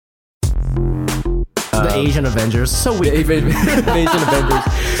The Asian Avengers, so weak. The Asian Avengers,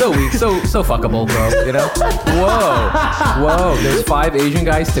 so weak, so fuckable, bro. You know? Whoa. There's 5 Asian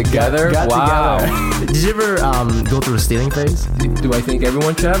guys together. Got Wow. together. Did you ever go through a stealing phase? Do I think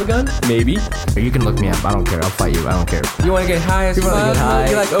everyone should have a gun? Maybe. Or you can look me up. I don't care. I'll fight you. I don't care. You want to get high as You wanna fuck? get high?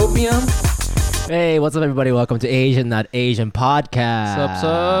 You like opium? Hey, what's up, everybody? Welcome to Asian Not Asian Podcast.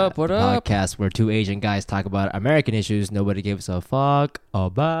 Sup? What up? Podcast where 2 Asian guys talk about American issues nobody gives a fuck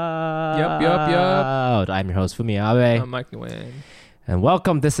about. Yup. I'm your host, Fumi Abe. I'm Mike Nguyen. And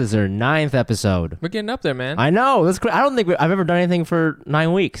welcome. This is our 9th episode. We're getting up there, man. I know. That's I don't think I've ever done anything for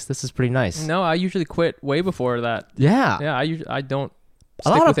 9 weeks. This is pretty nice. No, I usually quit way before that. Yeah. Yeah, I don't A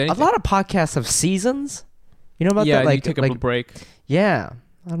stick lot with of anything. a lot of podcasts have seasons. You know about yeah, that? you take a break. Yeah.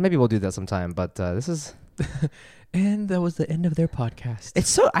 Maybe we'll do that sometime. But this is. And that was the end of their podcast. It's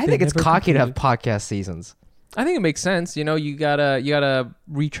so. I They think it's never cocky to have concluded. podcast seasons. I think it makes sense. You know, you gotta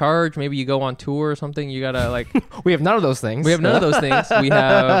recharge. Maybe you go on tour or something. You gotta like. We have none of those things. We have none of those things. We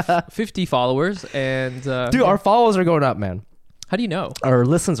have 50 followers, and Dude, our followers are going up, man. how do you know? Our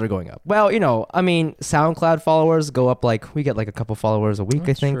listens are going up. Well, you know, I mean, SoundCloud followers go up we get like a couple followers a week,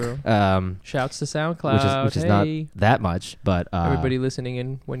 That's I think. true. Which Shouts to is SoundCloud. which is not that much, but Everybody listening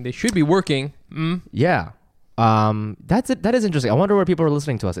in when they should be working. yeah. That's it. That is interesting. I wonder where people are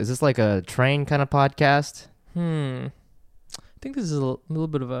listening to us. Is this like a train kind of podcast? I think this is a little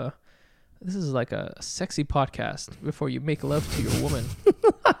bit of a. This is like a sexy podcast before you make love to your woman.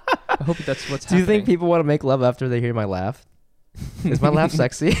 I hope that's what's Do you happening. think people want to make love after they hear my laugh? Is my laugh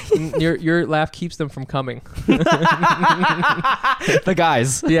sexy? Your laugh keeps them from coming. The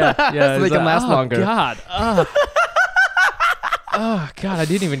guys. Yeah, So they it's can last oh, longer. God. Oh God, I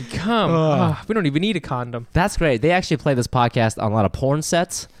didn't even come. We don't even need a condom. That's great. They actually play this podcast on a lot of porn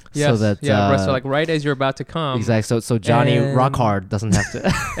sets. Yes. So that right, so like right as you're about to come. exactly. So Johnny and- Rockhard doesn't have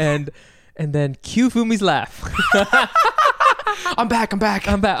to. And then cue Fumi's laugh. I'm back. I'm back.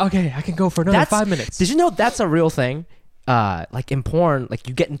 Okay, I can go for another 5 minutes. Did you know that's a real thing? Like in porn, like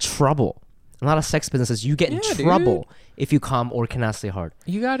you get in trouble. A lot of sex businesses, you get in Yeah, trouble if you come or cannot stay hard.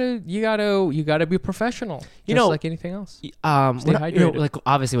 You gotta be professional. You Just know- like anything else. Stay hydrated. like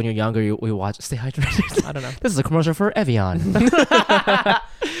obviously when you're younger, we watch Stay Hydrated. I don't know. This is a commercial for Evian.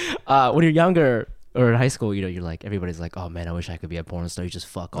 When you're younger or in high school, you know, you're like, everybody's like, oh man, I wish I could be a porn star. You just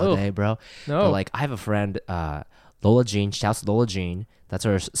fuck all Ugh. day, bro. No. But like, I have a friend, Lola Jean. Shouts to Lola Jean. That's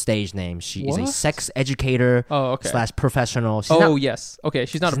her stage name. She is a What? sex educator Oh, okay. / professional. She's Oh not, yes. Okay,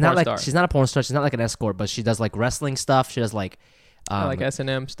 she's not she's a not porn like star. she's not a porn star. She's not like an escort, but she does like wrestling stuff. She does like like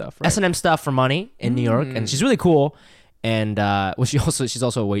S&M stuff, right? S&M stuff for money in New York, and she's really cool. And she's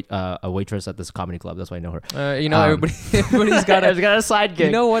also a waitress at this comedy club. That's why I know her. Everybody's got She's got a side gig.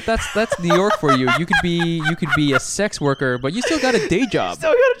 You know what? That's New York for you. You could be a sex worker, but you still got a day job.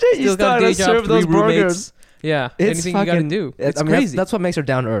 Still got a day. You Still got a day job. serve those 3 roommates. burgers. Yeah, It's anything you gotta fucking- do. It's I mean, crazy. That's what makes her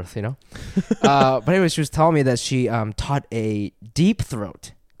down to earth, you know. But anyway, she was telling me that she taught a deep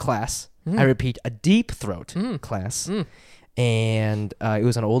throat class. I repeat, a deep throat class, and it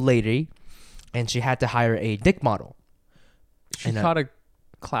was an old lady, and she had to hire a dick model. She and, taught a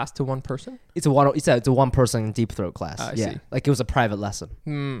class to one person. It's a one person deep throat class. I yeah, see. like it was a private lesson.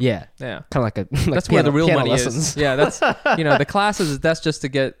 Yeah, Yeah. kind of like a. Like That's where the real piano money lessons. is. Yeah, that's the classes. That's just to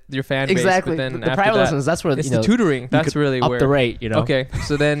get your fan base. Exactly. But then The after private that, lessons. That's where it's you know, the tutoring. you That's could really up where. the rate. You know. Okay,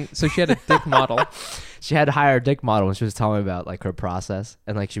 so she had a dick model. She had to hire a dick model, and she was telling me about like her process,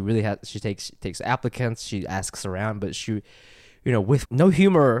 and like she takes applicants, she asks around, but she, you know, with no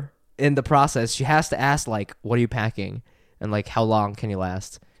humor in the process, she has to ask like, what are you packing, and like how long can you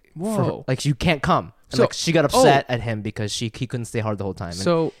last? Whoa. Like you can't come. And, So- like she got upset at him because he couldn't stay hard the whole time.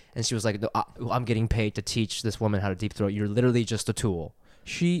 And she was like, no, I'm getting paid to teach this woman how to deep throat. You're literally just a tool.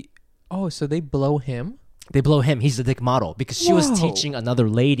 So they blow him. They blow him. He's the dick model because she was Whoa. teaching another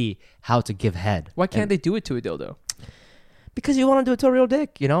lady how to give head. Why can't they do it to a dildo? Because you want to do it to a real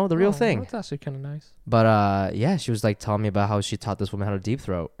dick, you know, the real thing. That's actually kind of nice. But yeah, she was like telling me about how she taught this woman how to deep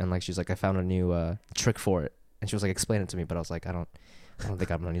throat, and like she's like, I found a new trick for it, and she was like explaining it to me, but I was like, I don't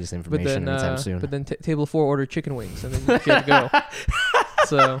think I'm gonna need this information anytime soon. But then table 4 ordered chicken wings, and then you have to go.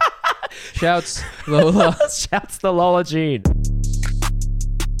 So, shouts Lola. Shouts to Lola Jean.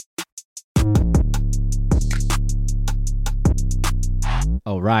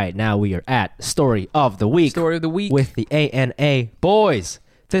 All right, now we are at Story of the Week. Story of the week. With the ANA boys.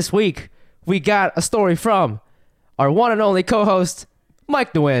 This week, we got a story from our one and only co-host,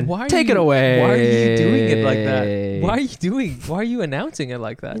 Mike Nguyen. Take it away. Why are you doing it like that? Why are you announcing it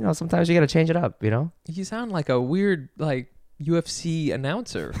like that? You know, sometimes you got to change it up, you know? You sound like a weird, like, UFC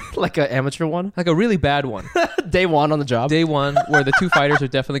announcer. Like an amateur one? Like a really bad one. Day one on the job. Day one, where the two fighters are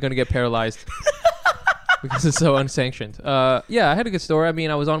definitely going to get paralyzed. because it's so unsanctioned. Yeah, I had a good story. I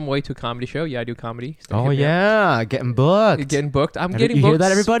mean, I was on my way to a comedy show. Yeah, I do comedy. Stay Oh hip, yeah, getting booked. getting booked. I'm Every- getting you booked. hear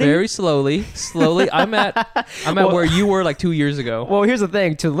that, everybody? Very slowly. I'm at Well- where you were like 2 years ago. Well, here's the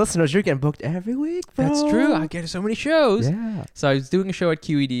thing. To listeners, you're getting booked every week, bro. That's true. I get so many shows. Yeah. So I was doing a show at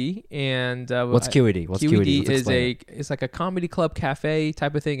QED, and What's QED? What's QED? QED Let's is explain it. it's like a comedy club cafe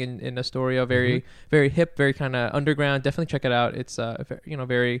type of thing in Astoria. Very very hip, very kind of underground. Definitely check it out. It's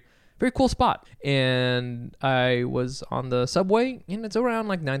very very cool spot. And I was on the subway, and it's around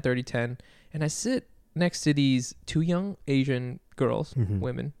like 9:30, 10, and I sit next to these two young Asian girls,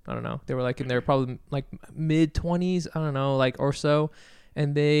 women. I don't know. They were like in their probably like mid 20s. I don't know, like or so,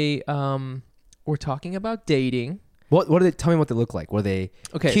 and they were talking about dating. What do they tell me? What they look like? Were they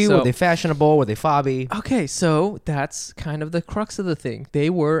Okay, cute? so- Were they fashionable? Were they fobby? Okay, so that's kind of the crux of the thing. They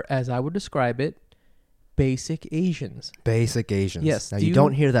were, as I would describe it, basic Asians. Basic Asians. Yes, Now do you you-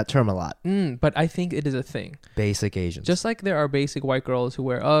 don't hear that term a lot. But I think it is a thing. Basic Asians. Just like there are basic white girls who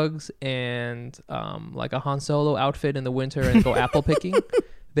wear Uggs and like a Han Solo outfit in the winter and go apple picking,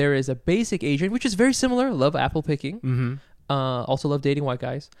 there is a basic Asian, which is very similar. Love apple picking. Also love dating white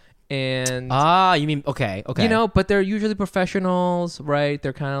guys. And you mean okay? you know, but they're usually professionals, right?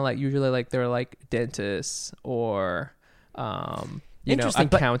 They're kind of like usually like they're like dentists or Interesting,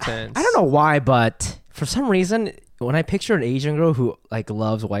 but accountants. I don't know why, but for some reason, when I picture an Asian girl who like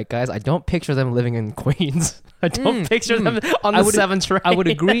loves white guys, I don't picture them living in Queens. I don't picture them on the 7 train. I would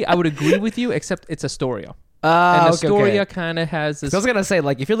agree with you, except it's Astoria. And Astoria kind of has this. I was gonna say,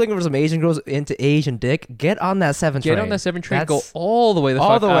 like, if you're looking for some Asian girls into Asian dick, get on that 7 train. Get on that 7 train, go That's- all the way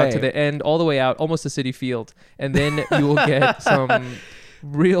all the out way. to the end, all the way out, almost to City Field, and then you will get some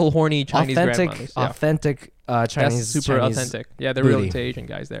real horny Chinese grandmothers. Yeah. authentic Chinese. That's super Chinese authentic. Yeah, they're real booty. into Asian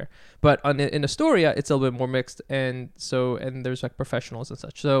guys there. But in Astoria, it's a little bit more mixed, and there's like professionals and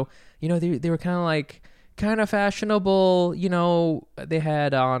such. So they were kind of fashionable. They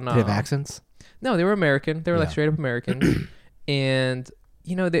had on. Do they have accents? No, they were American. They were like Yeah. straight up American, and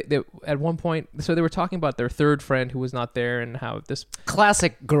they at one point, so they were talking about their third friend who was not there and how this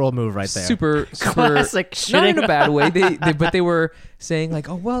Classic girl move right there. super Classic not in shitting. a bad way. But they were saying like,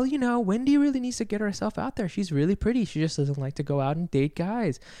 oh well, Wendy really needs to get herself out there. She's really pretty. She just doesn't like to go out and date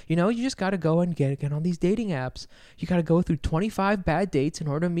guys. You just got to go and get on these dating apps. You got to go through 25 bad dates in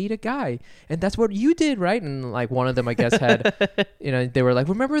order to meet a guy, and that's what you did, right? And like one of them, I guess, had they were like,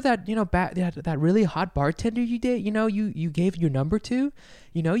 remember that that really hot bartender you did? You gave your number to.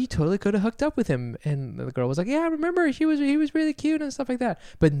 You totally could have hooked up with him. And the girl was like, yeah, I remember. He was really cute and stuff like that.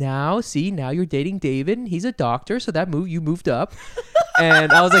 But now you're dating David and he's a doctor. So you moved up.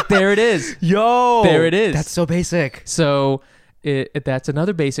 And I was like, there it is. Yo, There it is. That's so basic. So that's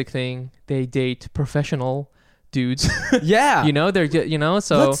another basic thing. They date professional dudes. Yeah. They're,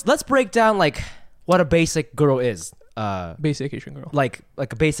 so let's break down like what a basic girl is. basic Asian girl. Like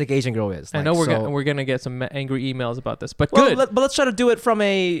a basic Asian girl is. I know Like, we're gonna get some angry emails about this, but Well, good. but let's try to do it from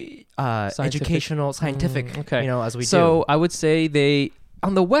a Scientific. educational, scientific. Okay. As we do. So I would say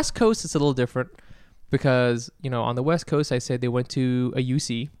on the West Coast it's a little different because on the West Coast I said they went to a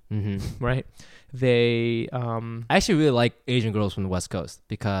UC, right? They I actually really like Asian girls from the West Coast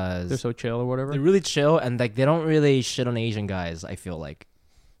because they're so chill or whatever. they're really chill and like they don't really shit on Asian guys. I feel like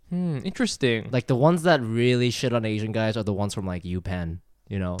Interesting. like the ones that really shit on Asian guys are the ones from like UPenn.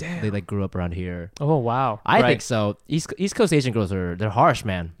 They like grew up around here. Oh wow. I Right. think so. East Coast Asian girls they're harsh,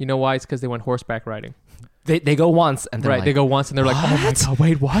 man. You know why? It's because they went horseback riding. They go once and they're Right. like, They go once and they're like, oh my "What?" god,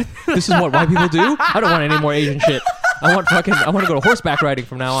 wait, what? This is what white people do? I don't want any more Asian shit. I want to go to horseback riding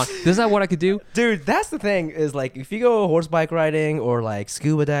from now on. Is that what I could do? Dude, that's the thing is like if you go horseback riding or like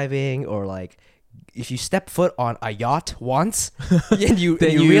scuba diving or like if you step foot on a yacht once and you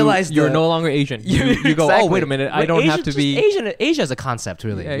realize you're the- no longer Asian. You go, oh wait a minute, I don't have to be. Asia as a concept,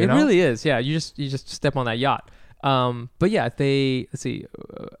 really. Yeah, you it know? really is. Yeah, you just step on that yacht. But yeah, let's see,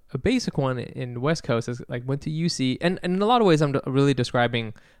 a basic one in the West Coast is like went to UC, and in a lot of ways I'm really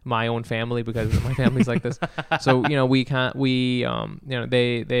describing my own family because my family's like this. So I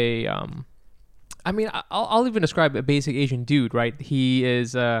mean, I'll even describe a basic Asian dude, right? He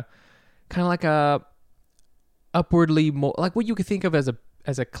is kind of like a upwardly like what you could think of as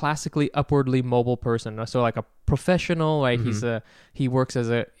a classically upwardly mobile person. So like a professional, right? He works at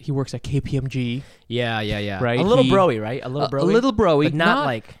KPMG. Yeah. Right, A little he- broy, right? A little broy. A little broy, but not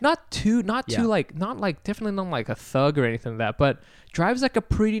definitely not like a thug or anything like that, but drives like a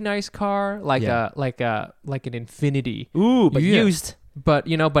pretty nice car, like Yeah. like an Infinity. Ooh, but Yeah. used. But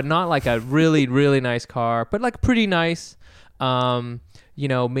but not like a really really nice car, but like pretty nice. Maybe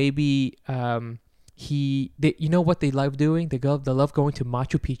you know what they love doing? They love going to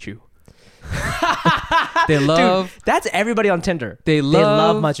Machu Picchu. They love Dude, that's everybody on Tinder. They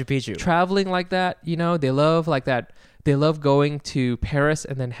love love Machu Picchu. traveling like that. You know, they love like that. They love going to Paris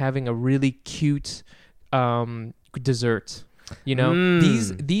and then having a really cute dessert. You know,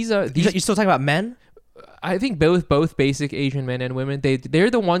 these are You still talking about men? I think both basic Asian men and women, they're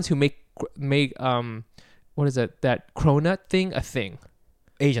the ones who make what is it, that cronut thing a thing.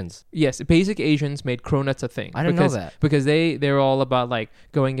 Asians. Yes, basic Asians made cronuts a thing. I didn't know that. Because they're all about like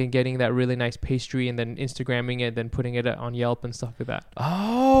going and getting that really nice pastry and then Instagramming it, then putting it on Yelp and stuff like that.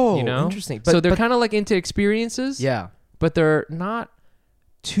 Oh, You know, interesting. So they're kind of like into experiences. yeah. But they're not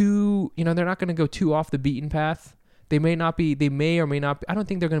too. You know, they're not going to go too off the beaten path. They may not be. They may or may not be. I don't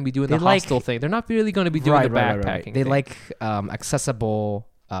think they're going to be doing the hostel thing. They're not really going to be doing the backpacking. They thing. like accessible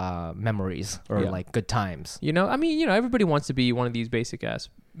memories or like good times. You know, I mean, you know, everybody wants to be one of these basic ass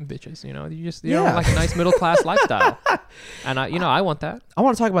bitches. You know, you know, like a nice middle class lifestyle. And I want that. I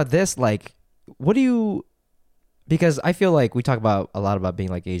want to talk about this. Like, what do you? Because I feel like we talk about a lot about being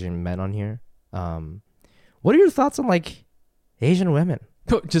like Asian men on here. What are your thoughts on like Asian women?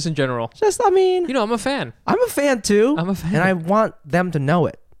 Just in general. I mean, You know, I'm a fan. I'm a fan too. I'm a fan. And I want them to know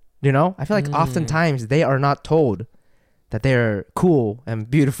it. You know, I feel like oftentimes they are not told that they're cool and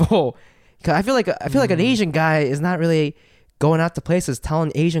beautiful. 'Cause I feel like an Asian guy is not really going out to places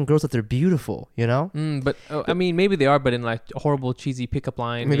telling Asian girls that they're beautiful. You know, But I mean, maybe they are, but in like a horrible cheesy pickup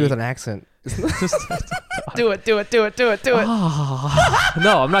line. maybe with an accent. Do it. Oh,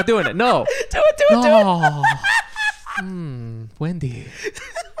 no, I'm not doing it. No. Do it. No. Wendy.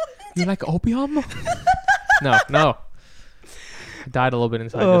 You like opium? No. I died a little bit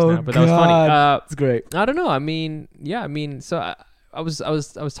inside just now, but that was funny. It's great. I don't know. I mean, yeah. I mean, so I was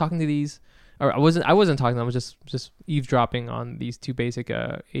talking to these, or I wasn't talking to them. I was just eavesdropping on these two basic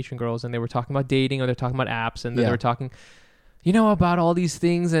Asian girls, and they were talking about dating, or they're talking about apps, and then they were talking, you know, about all these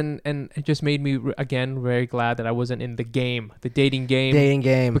things, and it just made me again very glad that I wasn't in the dating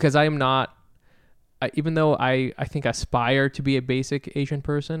game, because I am not. Even though I think aspire to be a basic Asian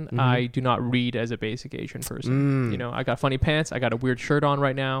person, I do not read as a basic Asian person. You know, I got funny pants. I got a weird shirt on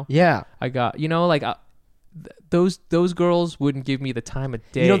right now. Yeah. I got, you know, like those girls wouldn't give me the time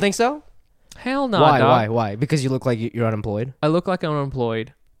of day. You don't think so? Hell no. Why? Because you look like you're unemployed? I look like I'm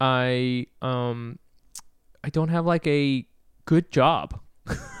unemployed. I don't have like a good job.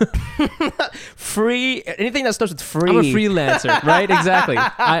 Free. Anything that starts with free. I'm a freelancer, right? Exactly.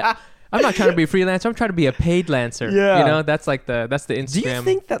 I'm not trying to be a freelancer. I'm trying to be a paid lancer. Yeah. You know, that's the Instagram. Do you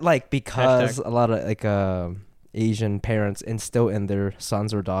think that like because hashtag. a lot of like Asian parents instill in their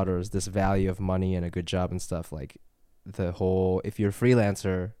sons or daughters this value of money and a good job and stuff, like the whole if you're a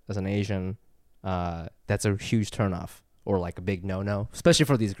freelancer as an Asian, that's a huge turnoff or like a big no, especially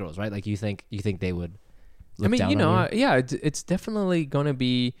for these girls, right? Like you think they would look down you know, on you? yeah, it's definitely going to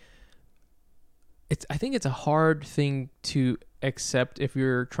be I think it's a hard thing to accept if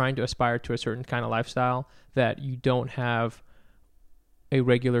you're trying to aspire to a certain kind of lifestyle that you don't have a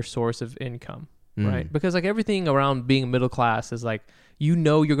regular source of income, right? Because like everything around being middle class is like, you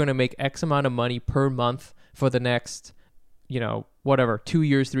know, you're going to make X amount of money per month for the next, you know, whatever, 2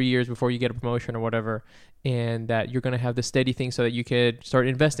 years, 3 years before you get a promotion or whatever. And that you're going to have this steady thing so that you could start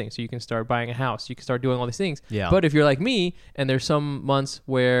investing, so you can start buying a house, you can start doing all these things. Yeah. But if you're like me and there's some months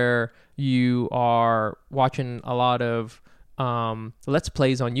where you are watching a lot of Let's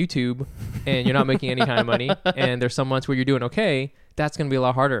Plays on YouTube and you're not making any kind of money, and there's some months where you're doing okay, that's going to be a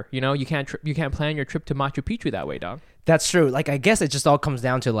lot harder. You know, you can't plan your trip to Machu Picchu that way, dog. That's true. Like I guess it just all comes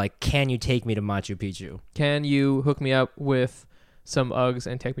down to like, can you take me to Machu Picchu? Can you hook me up with some Uggs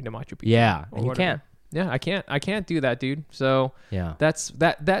and take me to Machu Picchu? Yeah, Or and you whatever. can't. Yeah, I can't do that, dude. So Yeah.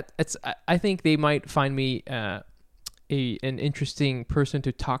 I think they might find me an interesting person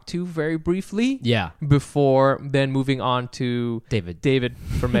to talk to very briefly. Yeah. Before then moving on to David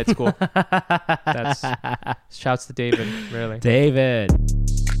from med school. That's shouts to David, really. David.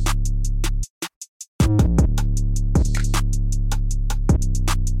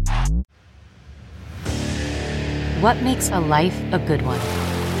 What makes a life a good one?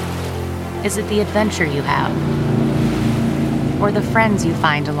 Is it the adventure you have? Or the friends you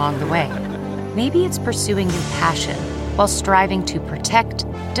find along the way? Maybe it's pursuing your passion while striving to protect,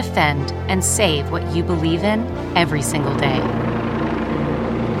 defend, and save what you believe in every single day.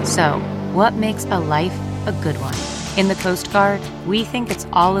 So, what makes a life a good one? In the Coast Guard, we think it's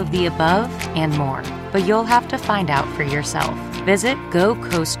all of the above and more, but you'll have to find out for yourself. Visit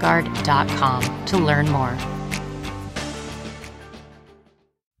gocoastguard.com to learn more.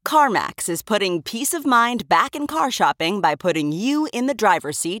 CarMax is putting peace of mind back in car shopping by putting you in the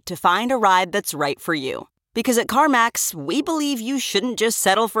driver's seat to find a ride that's right for you. Because at CarMax, we believe you shouldn't just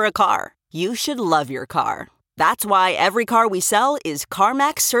settle for a car. you should love your car. That's why every car we sell is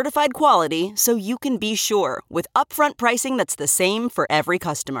CarMax certified quality, so you can be sure with upfront pricing that's the same for every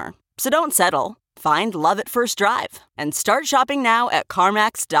customer. So don't settle. Find love at first drive and start shopping now at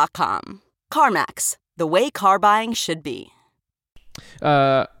CarMax.com. CarMax, the way car buying should be.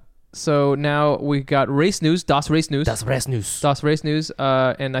 So now we got race news, Das Race News. Das Race News. Das Race News.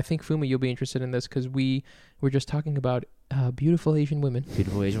 And I think, Fumi, you'll be interested in this because we were just talking about beautiful Asian women.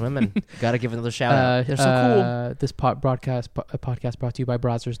 Beautiful Asian women. Gotta give another shout out. They're so cool. This podcast brought to you by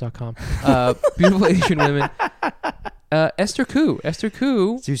Browsers.com. Beautiful Asian women. Esther Koo.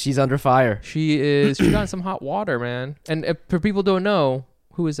 Dude, she's under fire. She got in some hot water, man. And for people who don't know,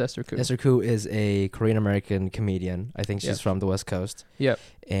 who is Esther Koo? Esther Koo is a Korean American comedian. I think she's from the West Coast. Yep.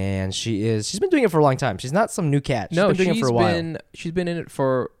 And she's been doing it for a long time. She's not some new cat. She's been doing it for a while. She's been in it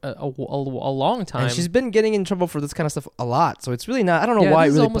for a long time. And she's been getting in trouble for this kind of stuff a lot. So it's really not. I don't know why.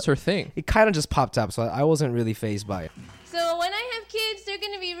 This it really is almost her thing. It kind of just popped up, so I wasn't really fazed by it. So when I have kids, they're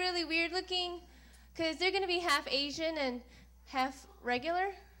gonna be really weird looking, cause they're gonna be half Asian and half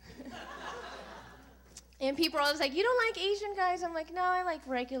regular. And people are always like, "You don't like Asian guys?" I'm like, "No, I like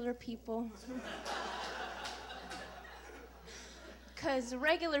regular people." Because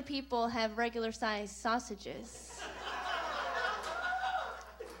regular people have regular sized sausages.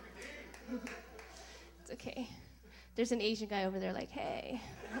 It's okay. There's an Asian guy over there like, "Hey."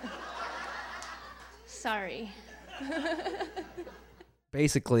 Sorry.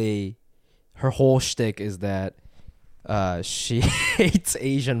 Basically, her whole shtick is that she hates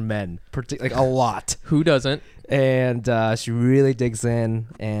Asian men, like a lot. Who doesn't? And she really digs in,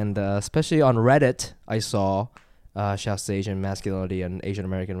 and especially on Reddit, I saw shouts to Asian masculinity and Asian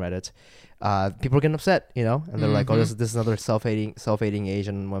American Reddit. People are getting upset, and they're like, "Oh, this is another self-hating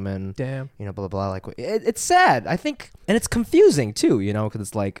Asian woman." Damn. Blah blah blah. Like it's sad, I think, and it's confusing too, because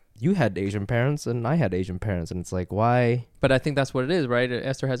it's like you had Asian parents and I had Asian parents, and it's like why? But I think that's what it is, right?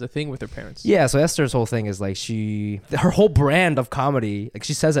 Esther has a thing with her parents. Yeah. So Esther's whole thing is like her whole brand of comedy, like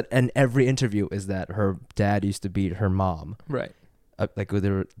she says it in every interview, is that her dad used to beat her mom. Right. Like they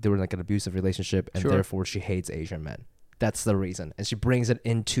were in like an abusive relationship, and therefore she hates Asian men. That's the reason, and she brings it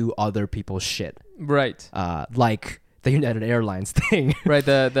into other people's shit. Right. Like the United Airlines thing. Right.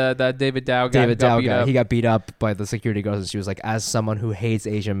 The David Dow guy. He got beat up by the security guards, and she was like, "As someone who hates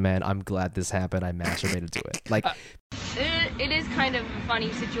Asian men, I'm glad this happened. I masturbated to it." Like, It is kind of a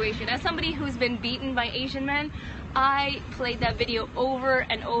funny situation. As somebody who's been beaten by Asian men, I played that video over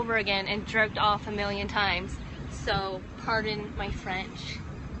and over again and jerked off a million times. So, pardon my French.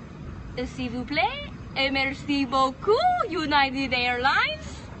 S'il vous plaît, et merci beaucoup, United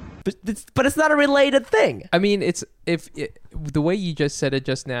Airlines. but it's not a related thing. I mean, the way you just said it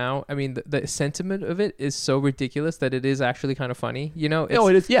just now, I mean, the sentiment of it is so ridiculous that it is actually kind of funny. It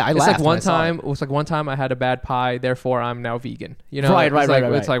is. Yeah, I laughed. It was like one time I had a bad pie, therefore I'm now vegan. Right.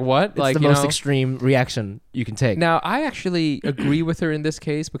 It's like what? It's like the most extreme reaction you can take. Now, I actually agree with her in this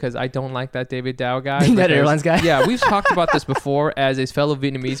case because I don't like that David Dow guy. That Airlines guy? Yeah, we've talked about this before as a fellow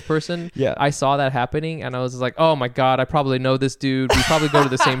Vietnamese person. Yeah. I saw that happening and I was like, oh my God, I probably know this dude. We probably go to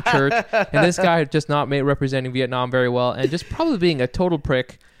the same church. And this guy just not representing Vietnam very well and just probably being a total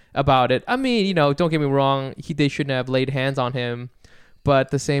prick about it. I mean, don't get me wrong. They shouldn't have laid hands on him. But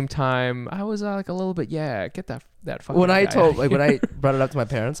at the same time, I was like a little bit, get that fucking when guy. When I brought it up to my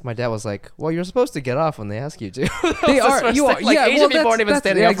parents, my dad was like, "Well, you're supposed to get off when they ask you to." They are. You are. Like, yeah. Asian people aren't even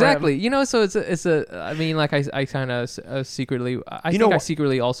standing up for him. Exactly. So it's a. I mean, like I kind of secretly. I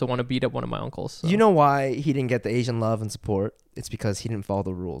secretly also want to beat up one of my uncles. So. You know why he didn't get the Asian love and support? It's because he didn't follow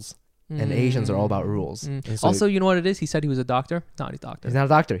the rules. And Asians are all about rules. So also, you know what it is? He said he was a doctor. Not a doctor. He's not a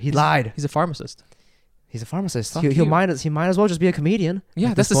doctor. He lied. He's a pharmacist. He's a pharmacist. Fuck He you. might as well just be a comedian.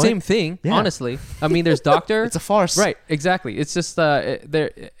 Yeah, that's the same thing. Yeah. Honestly, I mean, there's doctor. It's a farce. Right. Exactly. It's just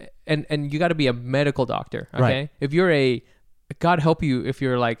there, and you got to be a medical doctor. Okay. Right. If you're God help you if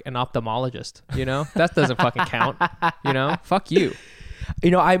you're like an ophthalmologist. That doesn't fucking count. Fuck you.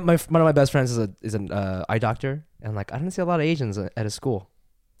 One of my best friends is an eye doctor, and like I didn't see a lot of Asians at his school.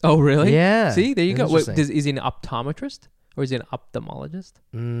 Oh, really? Yeah. See, there you go. Wait, Interesting. is he an optometrist or is he an ophthalmologist?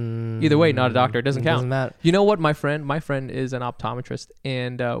 Either way, not a doctor. It doesn't count. Doesn't matter. You know what? My friend is an optometrist,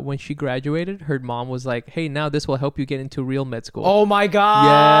 and when she graduated, her mom was like, "Hey, now this will help you get into real med school." Oh my God!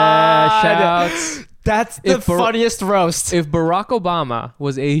 Yeah, shouts. That's the funniest roast. If Barack Obama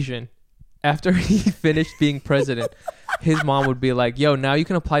was Asian, after he finished being president, his mom would be like, "Yo, now you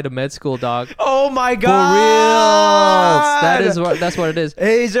can apply to med school, dog." Oh my For God! real. That's what it is.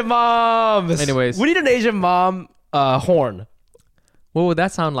 Asian moms. Anyways. we need an Asian mom horn. What would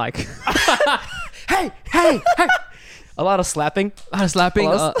that sound like? Hey! A lot of slapping. A lot of slapping,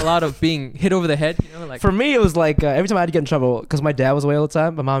 Hello? a lot of being hit over the head. You know, like For me, it was like every time I had to get in trouble because my dad was away all the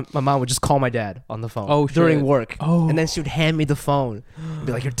time. My mom would just call my dad on the phone during shit. work. Oh. And then she would hand me the phone and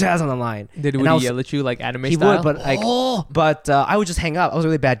be like, "Your dad's on the line." would And I he was- yell at you like anime He style? would, but like, I would just hang up. I was a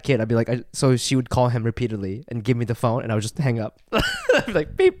really bad kid. I'd be like, so she would call him repeatedly and give me the phone, and I would just hang up. I'd be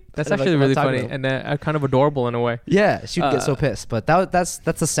like, beep. That's And I'm actually like, really I'm talking funny to him. and kind of adorable in a way. Yeah, she would get so Uh, pissed. But that's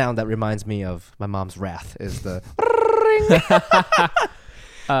the sound that reminds me of my mom's wrath. Is the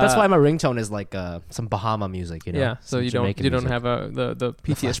that's why my ringtone is like some Bahama music. You know. Yeah, so some you don't Jamaican music. have the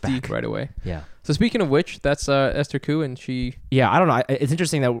PTSD flashback. right away. Yeah. So speaking of which, that's Esther Koo, and she Yeah, I don't know. It's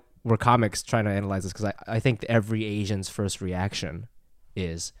interesting that we're comics trying to analyze this because I think every Asian's first reaction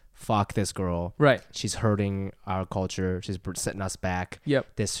is fuck this girl. right. She's hurting our culture. She's setting us back.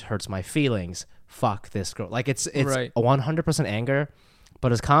 Yep. This hurts my feelings. Fuck this girl. Like it's Right. 100% anger.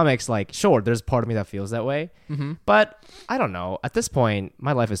 But as comics, like sure, there's part of me that feels that way. Mm-hmm. But I don't know. At this point,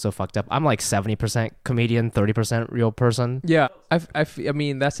 my life is so fucked up. I'm like 70% comedian, 30% real person. Yeah, I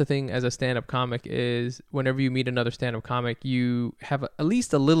mean that's the thing as a stand-up comic is whenever you meet another stand-up comic, you have at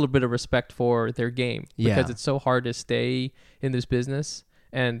least a little bit of respect for their game because Yeah. it's so hard to stay in this business,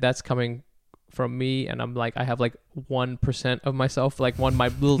 and that's coming from me. And I'm like, I have like 1% of myself, like my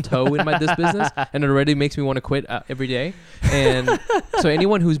little toe in this business, and it already makes me want to quit every day. And so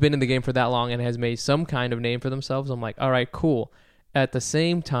anyone who's been in the game for that long and has made some kind of name for themselves, I'm like, all right, cool. At the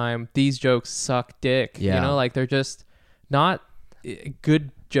same time, these jokes suck dick. Yeah. You know, like they're just not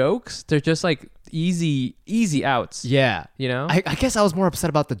good jokes. They're just like easy outs. Yeah. You know? I guess I was more upset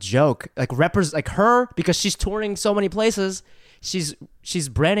about the joke. Like like her, because she's touring so many places. She's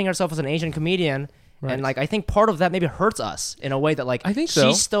branding herself as an Asian comedian. Right. And like I think part of that maybe hurts us in a way that like I think so.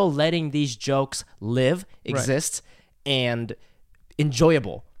 she's still letting these jokes live, exist, and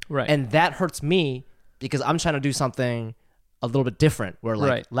enjoyable. Right. And that hurts me because I'm trying to do something a little bit different where like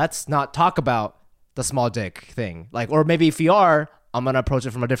Right. let's not talk about the small dick thing. Like or maybe if you are, I'm gonna approach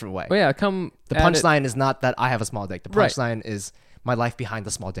it from a different way. Well, yeah, The at it- punchline is not that I have a small dick. The Right. punchline is my life behind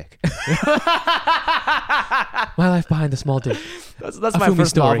the small dick. My Life Behind the Small Dick. That's A my Fumi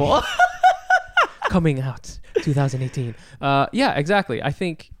first story. novel. Coming out 2018. Yeah, exactly. I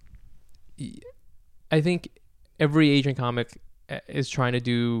think every Asian comic is trying to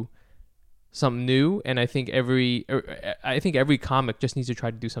do something new, and I think every comic just needs to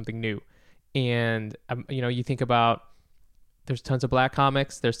try to do something new. And you think about there's tons of black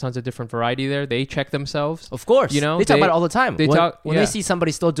comics, there's tons of different variety there. They check themselves. Of course. You know, they talk about it all the time. they when talk- when yeah. they see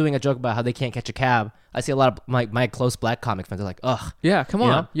somebody still doing a joke about how they can't catch a cab, I see a lot of my close black comic friends are like, ugh. Yeah, come You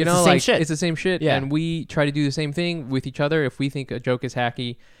on. know? You It's know, the same like shit. it's the same shit. Yeah. And we try to do the same thing with each other if we think a joke is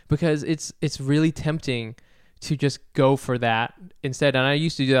hacky because it's really tempting to just go for that instead. And I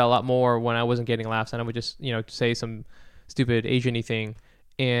used to do that a lot more when I wasn't getting laughs, and I would just, say some stupid Asian-y thing.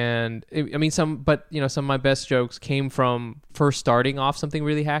 And some of my best jokes came from first starting off something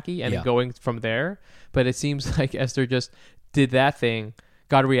really hacky and Yeah. going from there. But it seems like Esther just did that thing,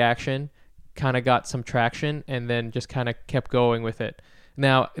 got a reaction, kind of got some traction, and then just kind of kept going with it.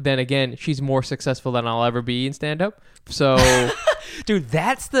 Now, then again, she's more successful than I'll ever be in stand-up. So, Dude,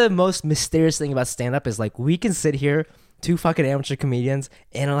 that's the most mysterious thing about stand-up is like we can sit here, two fucking amateur comedians,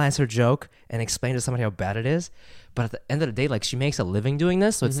 analyze her joke and explain to somebody how bad it is. But at the end of the day, like she makes a living doing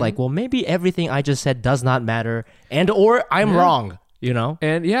this. So it's Mm-hmm. like, well, maybe everything I just said does not matter or I'm wrong,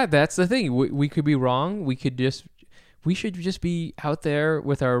 and yeah, that's the thing. We could be wrong. We should just be out there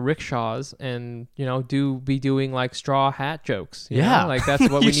with our rickshaws and, be doing like straw hat jokes. you know? Like that's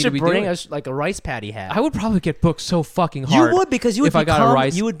what we you need to should be bring doing. a rice patty hat. I would probably get booked so fucking hard. You would because you would if I got a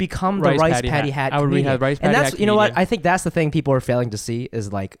rice. you would become the rice rice patty patty hat. hat. I would be comedian. a rice and patty that's hat what comedian. I think that's the thing people are failing to see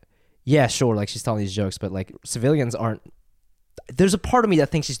is like, yeah, sure, like she's telling these jokes, but like civilians aren't. There's a part of me that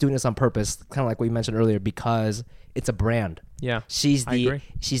thinks she's doing this on purpose, kind of like what you mentioned earlier, because it's a brand. Yeah, She's I agree.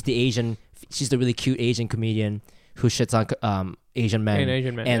 she's the really cute Asian comedian who shits on Asian men,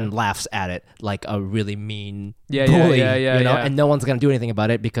 and laughs at it like a really mean bully, yeah. and no one's gonna do anything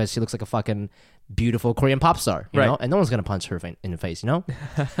about it because she looks like a fucking beautiful Korean pop star, you Right. know, and no one's gonna punch her in the face,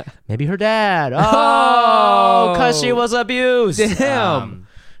 Maybe her dad. Oh, because she was abused. Damn.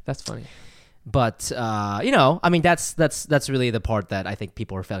 That's funny. But that's really the part that I think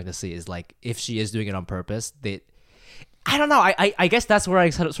people are failing to see is like if she is doing it on purpose, I don't know. I guess that's where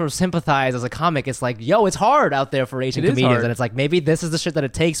I sort of sympathize as a comic. It's like, yo, it's hard out there for Asian It is comedians, hard. and it's like maybe this is the shit that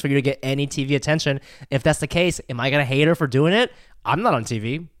it takes for you to get any TV attention. If that's the case, am I gonna hate her for doing it? I'm not on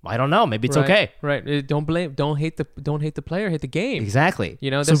TV. I don't know. Maybe it's okay. Right. Don't hate the player. Hate the game. Exactly.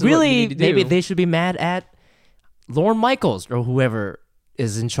 This So is what you really, need to do. maybe they should be mad at Lorne Michaels or whoever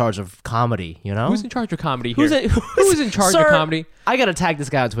is in charge of comedy, you know? Who's in charge of comedy here? Who's in charge Sir, of comedy? I gotta tag this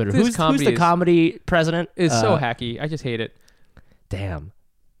guy on Twitter. This Who's comedy the is- comedy president? It's so hacky. I just hate it. Damn.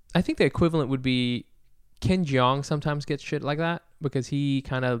 I think the equivalent would be Ken Jeong sometimes gets shit like that because he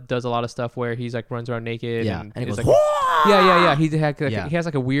kind of does a lot of stuff where he's like runs around naked. Yeah, and and he is goes, like, "Whoa!" yeah. Yeah. He has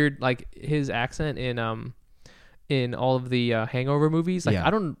like a weird like his accent in all of the Hangover movies. Like Yeah.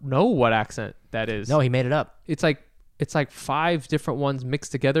 I don't know what accent that is. No, he made it up. It's like 5 different ones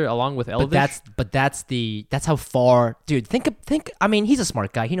mixed together along with Elvish. But that's how far, dude. Think. I mean, he's a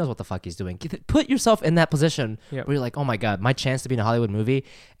smart guy. He knows what the fuck he's doing. Put yourself in that position Yep. where you're like, oh my god, my chance to be in a Hollywood movie,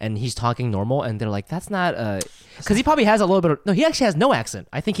 and he's talking normal, and they're like, that's not because he probably has a little bit of no. He actually has no accent.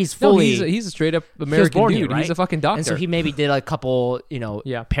 I think he's No, fully. he's a straight up he was American born dude. here, right? He's a fucking doctor. And so he maybe did a couple,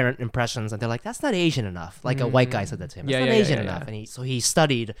 Yeah. parent impressions, and they're like, that's not Asian enough. Like a white guy said that to him. It's Yeah, not yeah, Asian yeah, enough. yeah. And he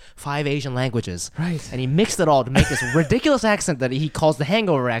studied 5 Asian languages. Right. And he mixed it all to make this ridiculous accent that he calls the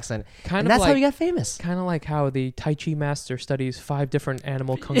Hangover accent. Kind and of that's how like- he got famous. Kind of like how the Tai Chi master studies 5 different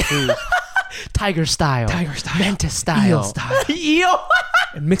animal kung fu Tiger style. Mantis style. Eel style. Eel.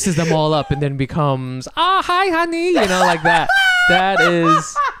 and mixes them all up and then becomes hi honey, like that. That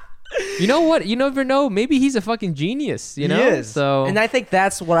is, you know what? You never know. Maybe he's a fucking genius. He is. So and I think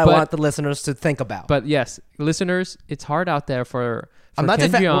that's what I But- want the listeners to think about. But yes, listeners, it's hard out there for I'm not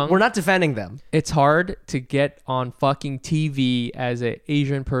Ken Jeong. we're not defending them. It's hard to get on fucking TV as an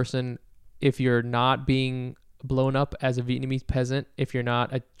Asian person if you're not being blown up as a Vietnamese peasant, if you're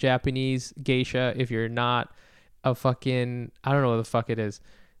not a Japanese geisha, if you're not a fucking, I don't know what the fuck it is.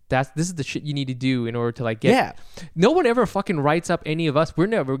 This is the shit you need to do in order to like get. Yeah. No one ever fucking writes up any of us.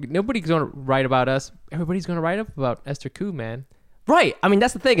 Nobody's gonna write about us. Everybody's gonna write up about Esther Koo, man. Right. I mean,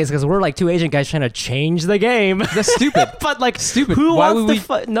 that's the thing is because we're like 2 Asian guys trying to change the game. That's stupid. But like, Stupid. Who Why wants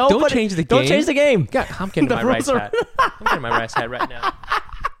would to we? no, Don't change the game. Don't change the game. God, I'm getting The my rice rules are- hat. I'm getting my rice hat right now.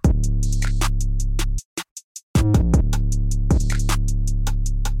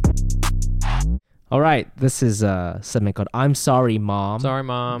 All right. This is a segment called "I'm Sorry, Mom." Sorry,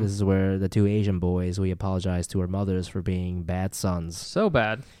 Mom. This is where the 2 Asian boys we apologize to our mothers for being bad sons. So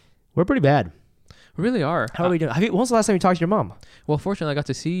bad. We're pretty bad. We really are. How are we doing? When was the last time you talked to your mom? Well, fortunately, I got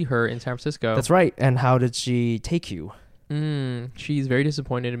to see her in San Francisco. That's right. And how did she take you? She's very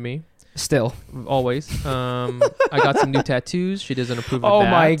disappointed in me. Still. Always. I got some new tattoos. She doesn't approve of Oh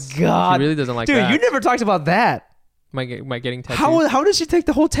that. my god. She really doesn't like Dude, that. you never talked about that. My getting tattoos. How did she take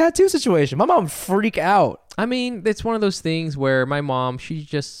the whole tattoo situation? My mom would freak out. I mean, it's one of those things where my mom, she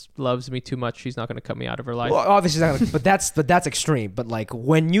just loves me too much. She's not going to cut me out of her life. Well, obviously she's not gonna, but that's extreme. But like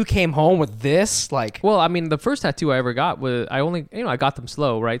when you came home with this, like Well, I mean, the first tattoo I ever got was I got them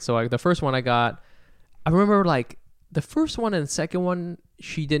slow, right? So the first one I got, I remember like the first one and the second one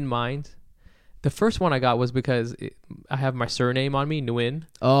she didn't mind. The first one I got was because I have my surname on me, Nguyen.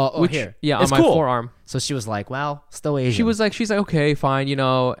 Which, here. Yeah, It's on my cool. forearm. So she was like, well, still Asian. She's like, okay, fine,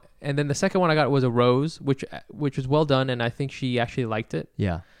 And then the second one I got was a rose, which was well done, and I think she actually liked it.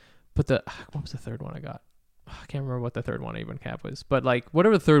 Yeah. But what was the third one I got? I can't remember what the third one I even had was. But like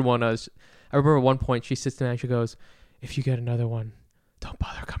whatever the third one was, I remember at one point she sits down and she goes, "If you get another one, don't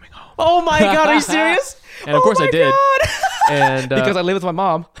bother coming home." Oh my god, are you serious? And of course I did. God. And Because I live with my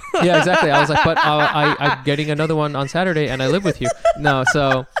mom. yeah, exactly. I was like, but I'm getting another one on Saturday, and I live with you. No,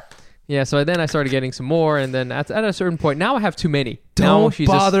 so. Yeah, so then I started getting some more, and then at a certain point, now I have too many. Now Don't she's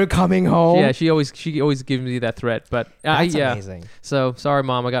bother coming home. Yeah, she always gives me that threat, but That's yeah. amazing. So sorry,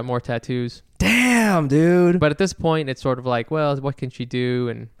 Mom, I got more tattoos. Damn, dude. But at this point, it's sort of like, well, what can she do?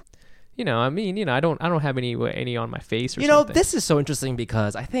 And I don't have any on my face or something. This is so interesting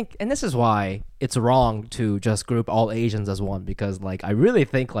because I think, and this is why it's wrong to just group all Asians as one, because like I really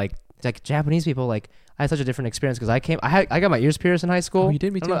think like Japanese people, like I had such a different experience because I got my ears pierced in high school. Oh, you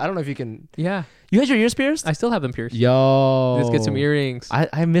did? Me too. I don't know if you can. Yeah, You had your ears pierced? I still have them pierced. Yo. Let's get some earrings.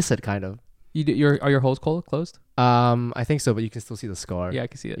 I miss it kind of. Are your holes closed? I think so, but you can still see the scar. Yeah, I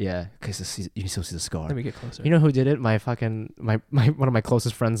can see it. Yeah, because you can still see the scar. Let me get closer. You know who did it? My one of my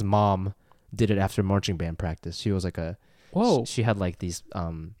closest friends' mom did it after marching band practice. She was like Whoa. She had like these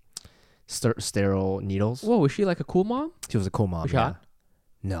sterile needles. Whoa, was she like a cool mom? She was a cool mom. Was she yeah. hot?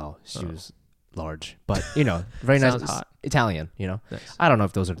 No, she was large, but very nice. Sounds hot. Italian. Nice. I don't know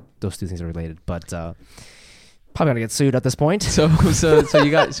if those two things are related, but probably gonna get sued at this point. So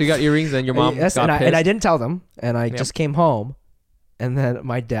you got earrings, and your mom Yes, got pissed. and I didn't tell them, and I Yep. just came home, and then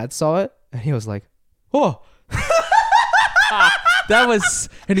my dad saw it, and he was like, "Oh." That was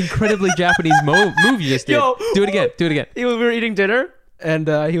an incredibly Japanese move you just did. Yo. Do it again. We were eating dinner, and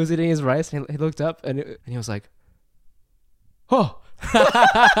he was eating his rice, and he looked up, and he was like, "Oh."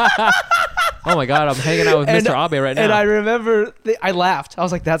 Oh my God, I'm hanging out with And- Mr. Abe right now. And I remember I laughed. I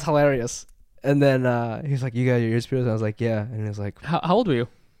was like, that's hilarious. And then he was like, you got your ears pierced? I was like, yeah. And he was like, how old were you?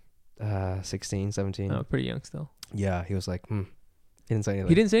 16, 17. Oh, pretty young still. Yeah. He was like, He didn't say anything.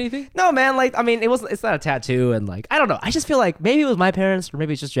 He didn't say anything? No, man. Like, I mean, it's not a tattoo. And like, I don't know. I just feel like maybe it was my parents or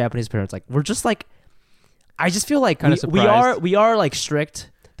maybe it's just Japanese parents. Like, we're just like, I just feel like Kinda surprised. we are like strict.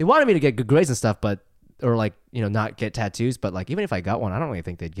 They wanted me to get good grades and stuff, but, or like, not get tattoos. But like, even if I got one, I don't really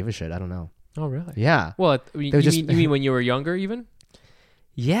think they'd give a shit. I don't know. Oh, really? Yeah. Well, you mean when you were younger even?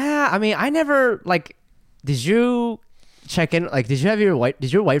 Yeah, I mean, I never like. Did you check in? Like, did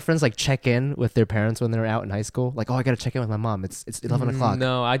your white friends like check in with their parents when they were out in high school? Like, oh, I gotta check in with my mom. It's 11 o'clock.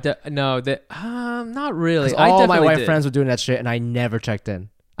 No, not really. 'Cause I all my definitely white did. friends were doing that shit, and I never checked in.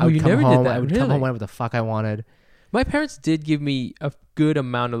 I Oh, would you come never did home. that? I would come Really? home whenever the fuck I wanted. My parents did give me a good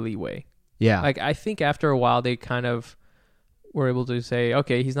amount of leeway. Yeah, Like, I think after a while they kind of were able to say,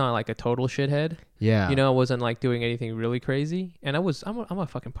 okay, he's not like a total shithead. yeah. I wasn't like doing anything really crazy. And I'm a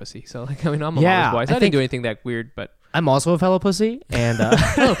fucking pussy. So like, I'm a Yeah, mama's boy. So I I think- didn't do anything that weird, but I'm also a fellow pussy, and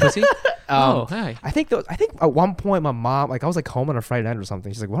hello, pussy. Oh, hi. I think at one point my mom, like, I was like home on a Friday night or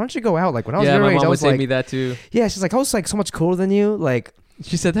something. She's like, why don't you go out? Like when I was Yeah, your my age, mom I would was say like, me that too. yeah. She's like, I was like so much cooler than you. Like,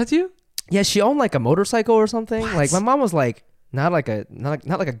 She said that to you? yeah, she owned like a motorcycle or something. Like my mom was like not like a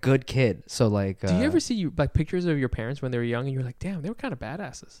good kid. So like, Do you ever see like pictures of your parents when they were young and you're like, damn, they were kind of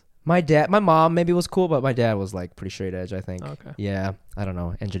badasses? my mom maybe was cool, but my dad was like pretty straight edge, I think. Okay. Yeah, I don't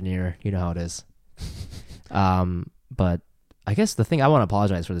know, engineer. You know how it is. But I guess the thing I want to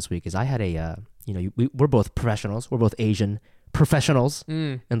apologize for this week is I had a, we're both professionals. We're both Asian professionals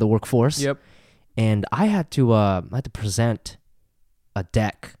in the workforce. Yep. And I had to present a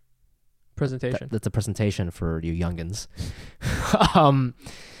deck. Presentation. That's a presentation for you youngins.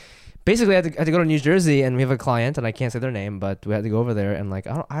 Basically, I had to go to New Jersey, and we have a client, and I can't say their name, but we had to go over there, and like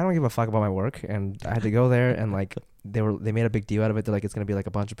I don't give a fuck about my work, and I had to go there, and like they made a big deal out of it. They're like, it's gonna be like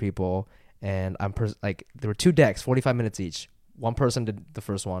a bunch of people, and like there were 2 decks, 45 minutes each. One person did the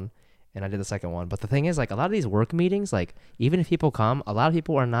first one, and I did the second one. But the thing is, like, a lot of these work meetings, like, even if people come, a lot of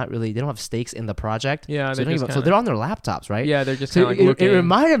people are not really, they don't have stakes in the project. Yeah, so, they're just so they're on their laptops, right? Yeah, they're just So kind of like it looking.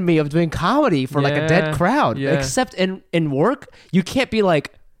 reminded me of doing comedy for like a dead Yeah, crowd. yeah. Except in work, you can't be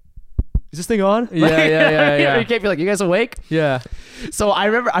like, is this thing on? Yeah, yeah. You can't be like, you guys awake? Yeah. So I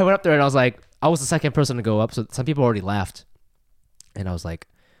remember I went up there and I was like, I was the second person to go up. So some people already left. And I was like,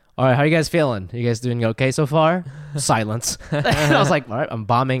 all right, how are you guys feeling? You guys doing okay so far? Silence. And I was like, all right, I'm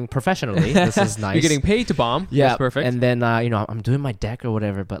bombing professionally. This is nice. You're getting paid to bomb. Yeah, That's perfect. And then I'm doing my deck or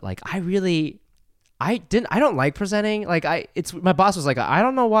whatever, but like I don't like presenting. Like my boss was like, I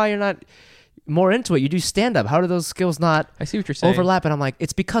don't know why you're not more into it. You do stand up. How do those skills not I see what you're saying. overlap? And I'm like,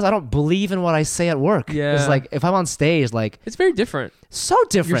 it's because I don't believe in what I say at work. Yeah. It's like if I'm on stage, like It's very different. so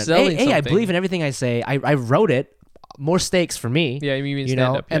different. selling I something. believe in everything I say. I wrote it. More stakes for me. Yeah, you mean you stand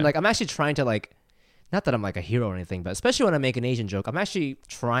know, up. and yeah. like I'm actually trying to like, not that I'm like a hero or anything, but especially when I make an Asian joke, I'm actually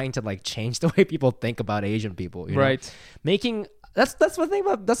trying to like change the way people think about Asian people. You know? Right. Making that's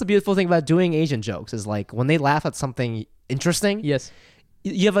the beautiful thing about doing Asian jokes is like when they laugh at something interesting. Yes.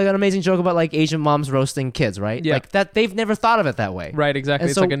 You have like an amazing joke about like Asian moms roasting kids, right? Yeah. Like that they've never thought of it that way. Right, exactly. And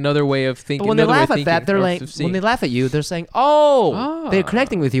it's so- like another way of thinking. But when they another way of laugh at that, thinking they're or like, of when seeing. they laugh at you, they're saying, "Oh, they're Ah.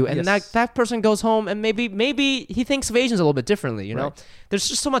 connecting with you," and Yes. that person goes home and maybe he thinks of Asians a little bit differently. You know, Right. there's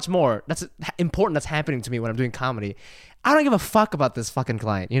just so much more that's important that's happening to me when I'm doing comedy. I don't give a fuck about this fucking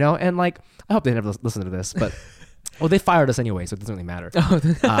client, you know, and like I hope they never listen to this, but well, they fired us anyway, so it doesn't really matter. Oh,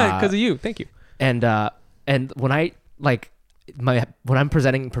 because of you. Thank you. And when I like when I'm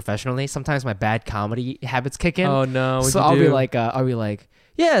presenting professionally, sometimes my bad comedy habits kick in. Oh no. What'd So you I'll do? be like,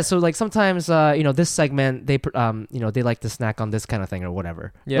 yeah. So like sometimes, this segment they they like to snack on this kind of thing or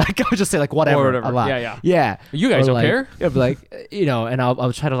whatever. Yeah. Like I'll just say like whatever, Or whatever. a lot. Yeah. Yeah. You guys Or, don't like, care? I'll be like, and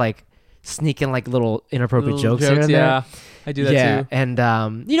I'll try to like sneak in like little inappropriate Little jokes here and yeah. there. I do that Yeah, too. and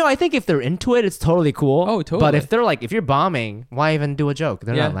I think if they're into it, it's totally cool. Oh, But totally. if they're like, if you're bombing, why even do a joke?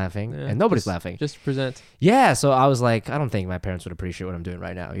 They're Yeah. not laughing, Yeah. and nobody's Just- laughing. Just present. Yeah, so I was like, I don't think my parents would appreciate what I'm doing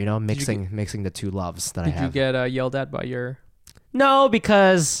right now. You know, mixing the two loves that I Did have. you get yelled at by your? No,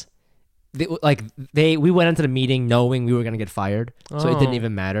 because we went into the meeting knowing we were gonna get fired, so it didn't Oh.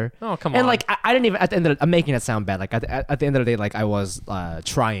 even matter. Oh, come on. And like I didn't even at the end of I'm making it sound bad. Like at the end of the day, like I was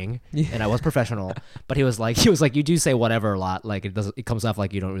trying and I was professional, but he was like you do say whatever a lot. Like it comes off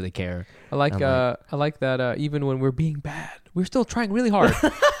like you don't really care. I like I'm I like that even when we're being bad, we're still trying really hard.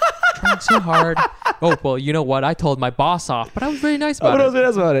 Trying so hard. Oh, well, you know what? I told my boss off, but I was very nice about it.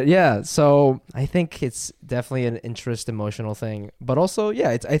 That's about it. Yeah. So I think it's definitely an interest emotional thing, but also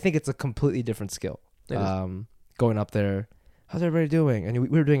I think it's a completely different skill. It is. Going up there. how's everybody doing? And we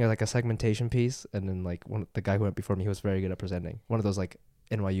were doing like a segmentation piece, and then like the guy who went before me, he was very good at presenting. One of those like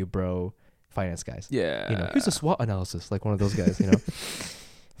NYU bro finance guys. Yeah. You know, here's a SWOT analysis, like one of those guys, you know.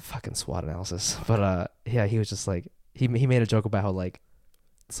 Fucking SWOT analysis. But yeah, he was just like he made a joke about how like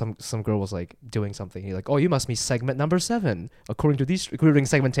some girl was like doing something. He's like, oh, you must be segment number 7 according to these. We were doing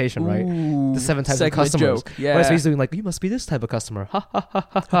segmentation, right? Ooh, The 7 types of segment customers. joke. Yeah. Right, so he's doing like, you must be this type of customer. Ha ha ha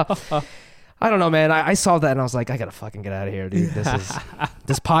ha ha. I don't know, man. I saw that and I was like, I gotta fucking get out of here, dude.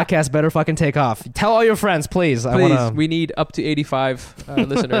 This podcast better fucking take off. Tell all your friends, please. Please, we need up to 85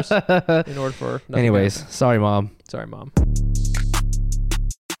 listeners in order for. Anyways, sorry, Mom. Sorry, Mom.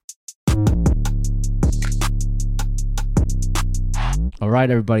 All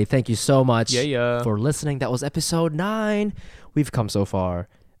right, everybody. Thank you so much Yeah. for listening. That was episode 9. We've come so far.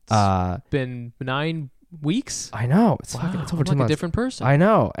 Been 9 weeks. I know. It's Wow, over I'm 2 like months. a different person. I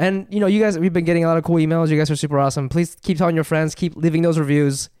know. And, you know, you guys, we've been getting a lot of cool emails. You guys are super awesome. Please keep telling your friends. Keep leaving those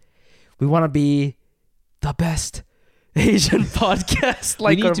reviews. We want to be the best Asian podcast.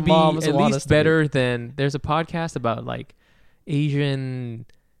 Like we our need to be moms at want us least to be. better than. There's a podcast about like Asian,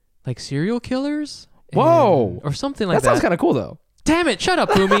 like serial killers. Whoa. Or something like That that. sounds kind of cool, though. Damn it! Shut up,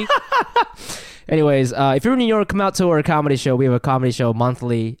 Fumi. Anyways, if you're in New York, come out to our comedy show. We have a comedy show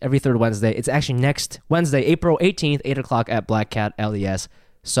monthly, every third Wednesday. It's actually next Wednesday, April 18th, 8 o'clock at Black Cat LES.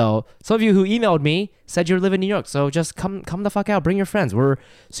 So some of you who emailed me said you live in New York. So just come the fuck out. Bring your friends. We're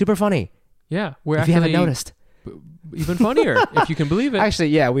super funny. Yeah, we're if actually you haven't noticed. even funnier, if you can believe it. Actually,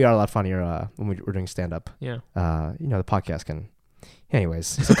 yeah, we are a lot funnier when we're doing stand-up. Yeah. You know, the podcast can... Anyways,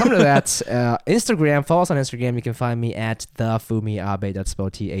 so come to that. Instagram, follow us on Instagram. You can find me at thefumiabe. That's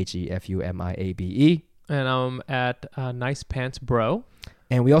spelled TheFumiabe. And I'm at Nice Pants Bro.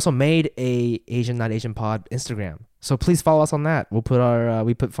 And we also made a Asian Not Asian Pod Instagram. So please follow us on that. We'll put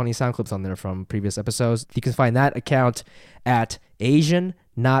we put funny sound clips on there from previous episodes. You can find that account at Asian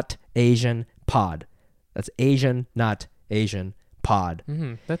Not Asian Pod. That's Asian Not Asian Pod.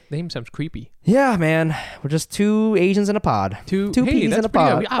 Mm-hmm. That name sounds creepy. Yeah, man. We're just 2 Asians in a pod. Two hey, peas that's in a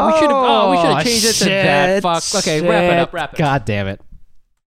pretty pod. good. We should have changed it to that. Fuck. Okay, wrap it up. God damn it.